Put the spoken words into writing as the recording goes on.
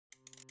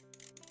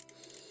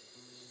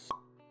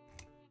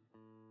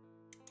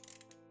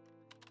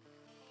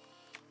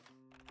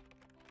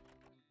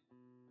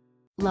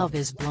Love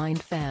is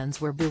Blind fans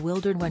were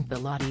bewildered when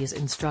Pilates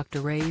instructor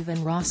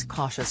Raven Ross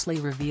cautiously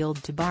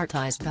revealed to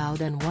Barty's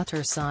Bowden what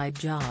her side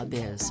job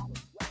is.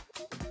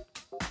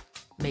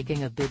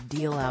 Making a big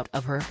deal out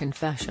of her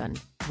confession,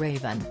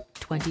 Raven,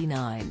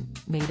 29,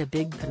 made a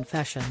big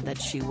confession that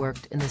she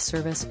worked in the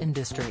service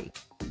industry.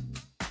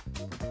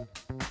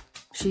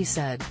 She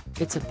said,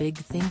 "It's a big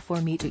thing for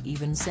me to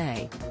even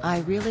say, I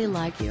really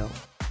like you.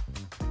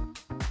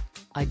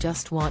 I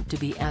just want to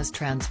be as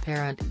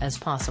transparent as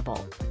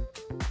possible."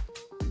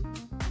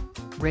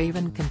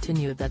 Raven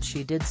continued that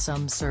she did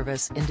some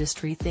service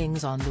industry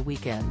things on the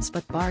weekends,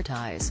 but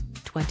Barty's,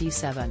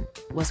 27,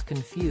 was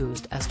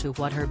confused as to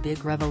what her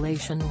big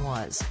revelation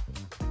was.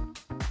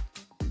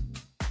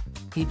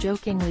 He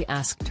jokingly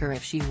asked her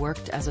if she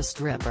worked as a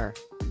stripper.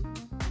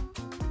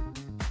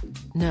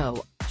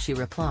 "No," she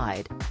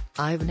replied,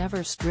 "I've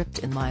never stripped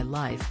in my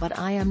life, but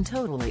I am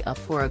totally up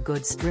for a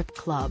good strip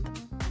club."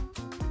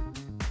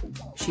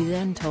 She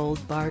then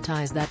told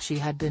Barty's that she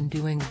had been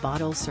doing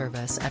bottle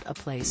service at a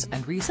place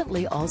and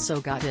recently also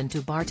got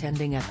into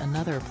bartending at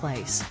another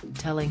place,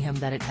 telling him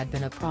that it had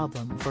been a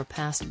problem for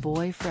past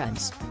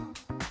boyfriends.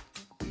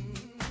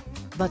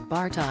 But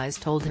Barty's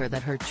told her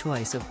that her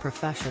choice of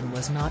profession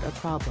was not a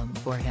problem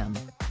for him.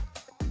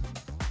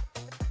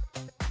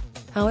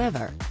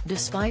 However,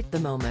 despite the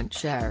moment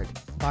shared,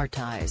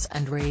 Barty's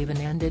and Raven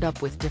ended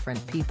up with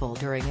different people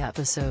during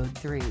episode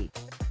 3.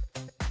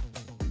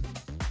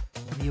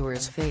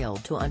 Viewers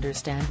failed to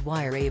understand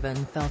why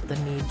Raven felt the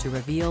need to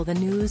reveal the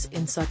news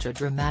in such a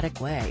dramatic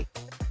way.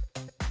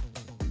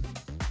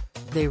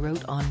 They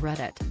wrote on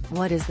Reddit,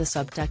 "What is the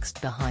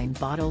subtext behind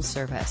bottle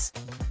service?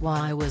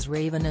 Why was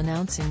Raven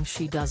announcing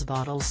she does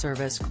bottle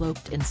service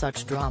cloaked in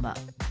such drama?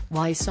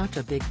 Why such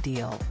a big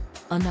deal?"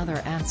 Another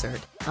answered,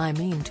 "I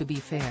mean, to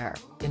be fair,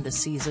 in the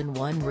Season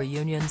 1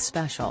 reunion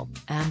special,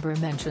 Amber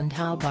mentioned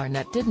how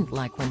Barnett didn't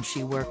like when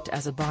she worked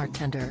as a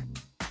bartender.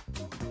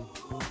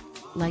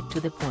 Like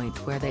to the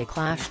point where they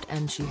clashed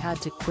and she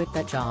had to quit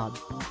that job."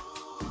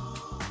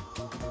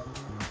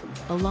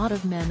 A lot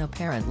of men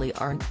apparently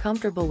aren't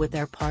comfortable with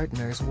their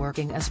partners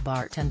working as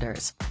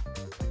bartenders.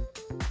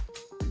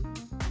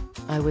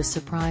 "I was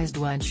surprised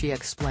when she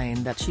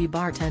explained that she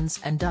bartends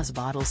and does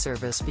bottle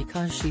service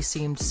because she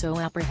seemed so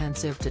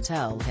apprehensive to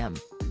tell him.